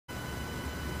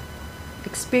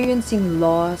Experiencing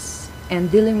loss and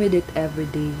dealing with it every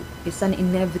day is an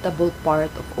inevitable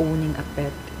part of owning a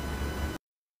pet.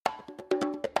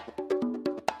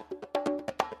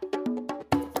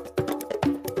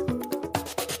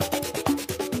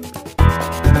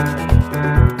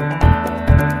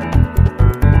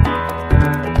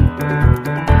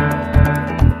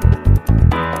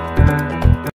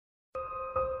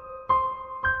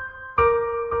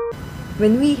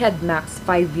 When we had Max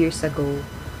 5 years ago,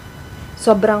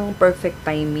 sobrang perfect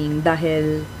timing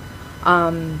dahil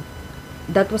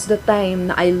that was the time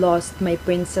na I lost my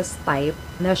princess type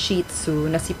na Shih Tzu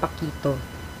na si Paquito.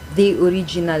 The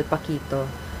original Paquito.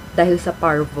 Dahil sa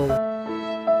parvo.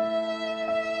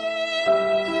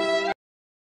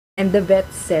 And the vet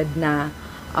said na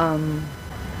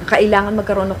kailangan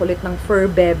magkaroon ako ulit ng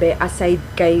furbebe aside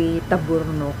kay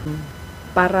Taburnok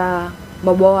para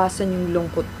mabawasan yung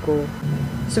lungkot ko.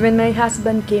 So when my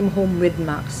husband came home with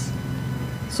Max,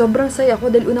 sobrang saya ko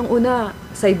dahil unang-una,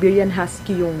 Siberian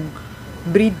Husky yung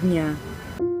breed niya.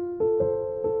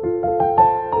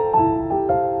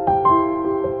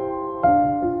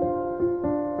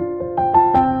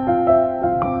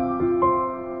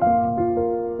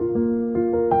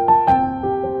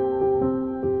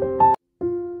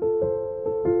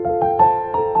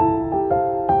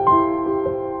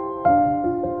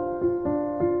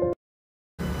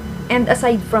 And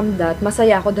aside from that,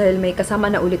 masaya ako dahil may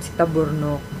kasama na ulit si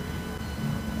Taburnok.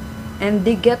 And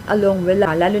they get along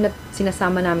well, lalo na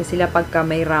sinasama namin sila pagka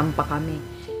may rampa kami.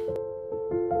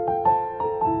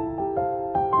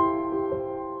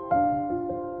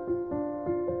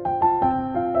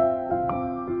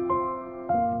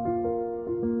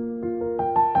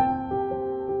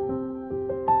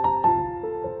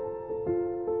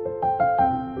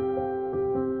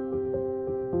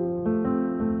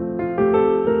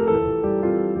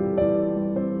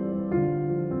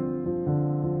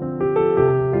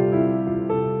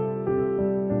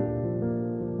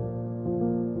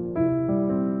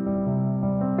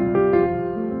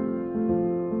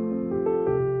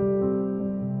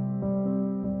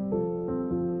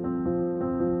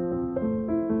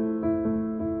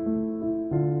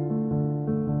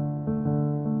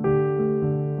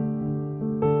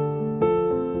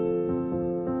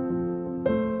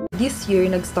 This year,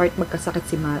 nag-start magkasakit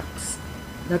si Max.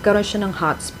 Nagkaroon siya ng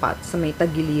hotspot sa may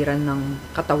tagiliran ng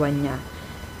katawan niya.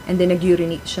 And then,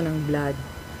 nag-urinate siya ng blood.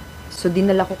 So,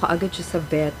 dinala ko kaagad siya sa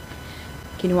vet.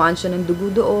 Kinuhaan siya ng dugo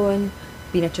doon.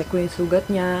 Pina-check ko yung sugat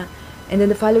niya. And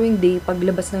then, the following day,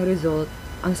 paglabas ng result,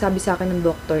 ang sabi sa akin ng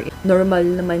doctor, normal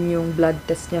naman yung blood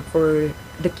test niya for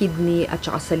the kidney at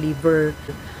saka sa liver.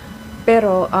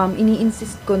 Pero,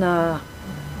 ini-insist ko na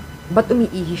ba't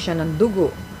umiihi siya ng dugo?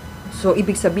 So,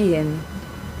 ibig sabihin,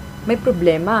 may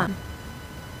problema.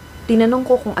 Tinanong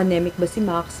ko kung anemic ba si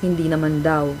Max, hindi naman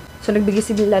daw. So, nagbigay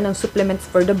sila ng supplements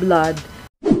for the blood.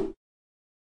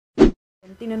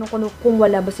 Tinanong ko kung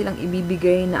wala ba silang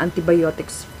ibibigay na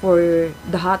antibiotics for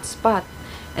the hot spot.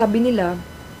 Sabi nila,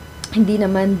 hindi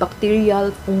naman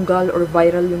bacterial, fungal, or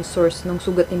viral yung source ng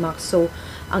sugat ni Max. So,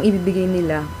 ang ibibigay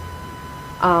nila,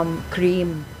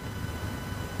 cream.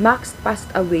 Max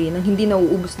passed away nang hindi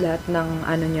nauubos lahat ng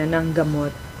ng gamot.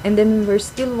 And then we're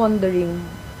still wondering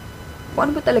kung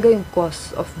ano ba talaga yung cause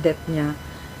of death niya.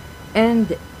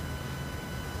 And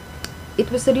it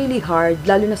was really hard,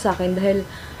 lalo na sa akin dahil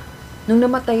nung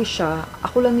namatay siya,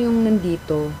 ako lang yung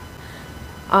nandito.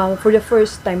 For the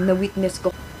first time na witness ko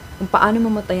kung paano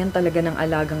mamatayan talaga ng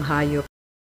alagang hayop.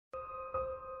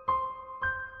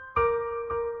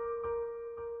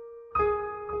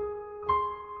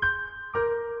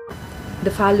 The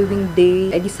following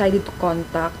day, I decided to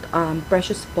contact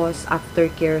PRECIOUS PAWS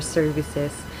AFTERCARE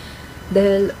SERVICES.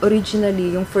 Dahil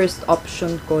originally, yung first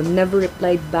option ko, never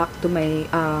replied back to my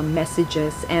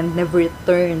messages and never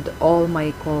returned all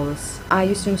my calls.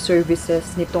 Ayos yung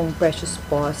services nitong PRECIOUS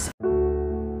PAWS.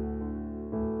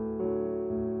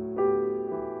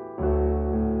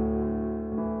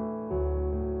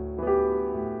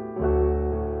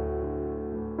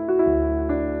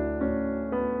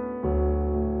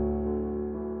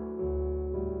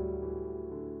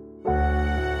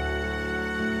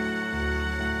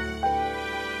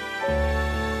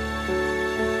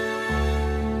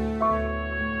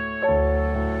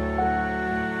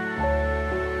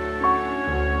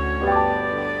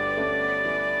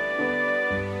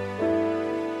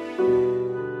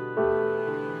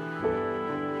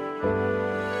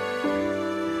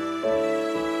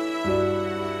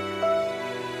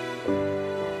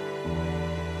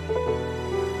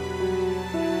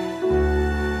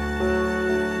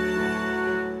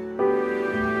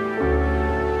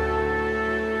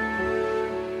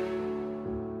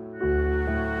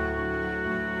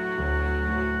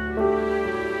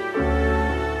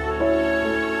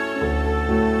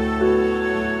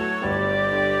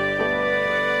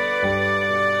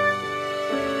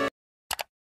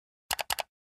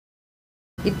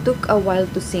 It took a while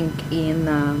to sink in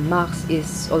na Max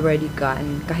is already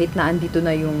gone kahit na andito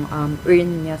na yung urn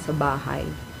niya sa bahay.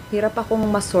 Hirap akong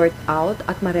ma-sort out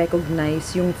at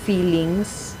ma-recognize yung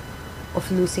feelings of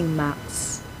losing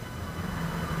Max.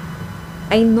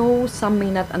 I know some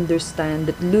may not understand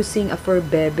that losing a fur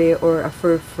bebe or a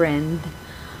fur friend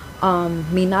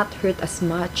may not hurt as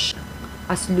much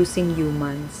as losing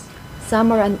humans. Some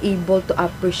are unable to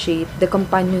appreciate the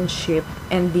companionship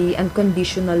and the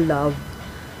unconditional love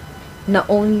na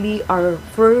only our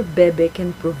fur bebe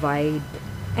can provide.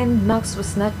 And Max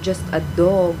was not just a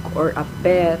dog or a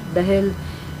pet dahil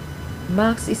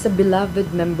Max is a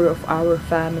beloved member of our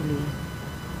family.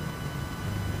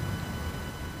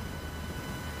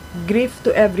 Grief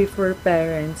to every fur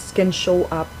parents can show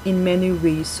up in many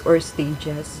ways or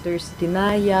stages. There's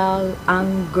denial,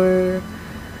 anger,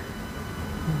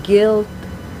 guilt,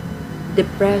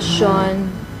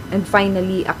 depression, and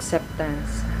finally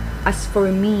acceptance. As for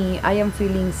me, I am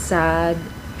feeling sad,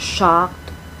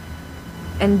 shocked,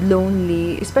 and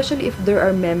lonely, especially if there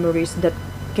are memories that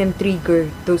can trigger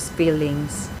those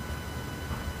feelings.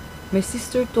 My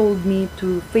sister told me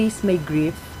to face my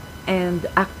grief and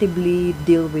actively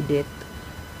deal with it.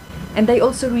 And I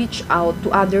also reach out to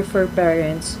other fur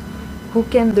parents who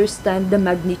can understand the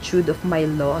magnitude of my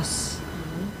loss.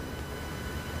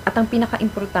 At ang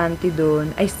pinaka-importante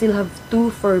doon, I still have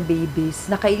 2 fur babies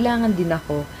na kailangan din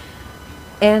ako.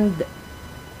 And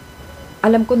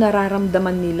alam ko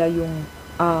nararamdaman nila yung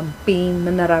pain na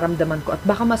nararamdaman ko at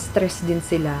baka ma-stress din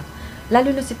sila.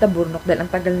 Lalo na si Taburnok dahil ang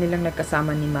tagal nilang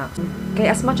nagkasama ni Max. Kaya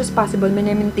as much as possible,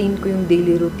 maintain ko yung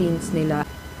daily routines nila.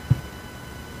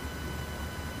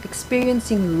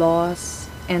 Experiencing loss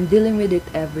and dealing with it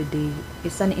every day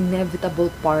is an inevitable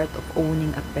part of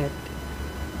owning a pet.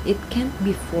 It can't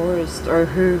be forced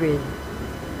or hurried.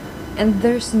 And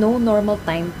there's no normal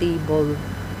timetable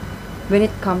when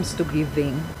it comes to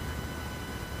grieving.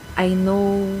 I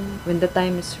know when the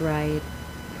time is right,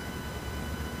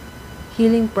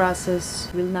 healing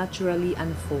process will naturally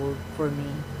unfold for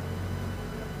me.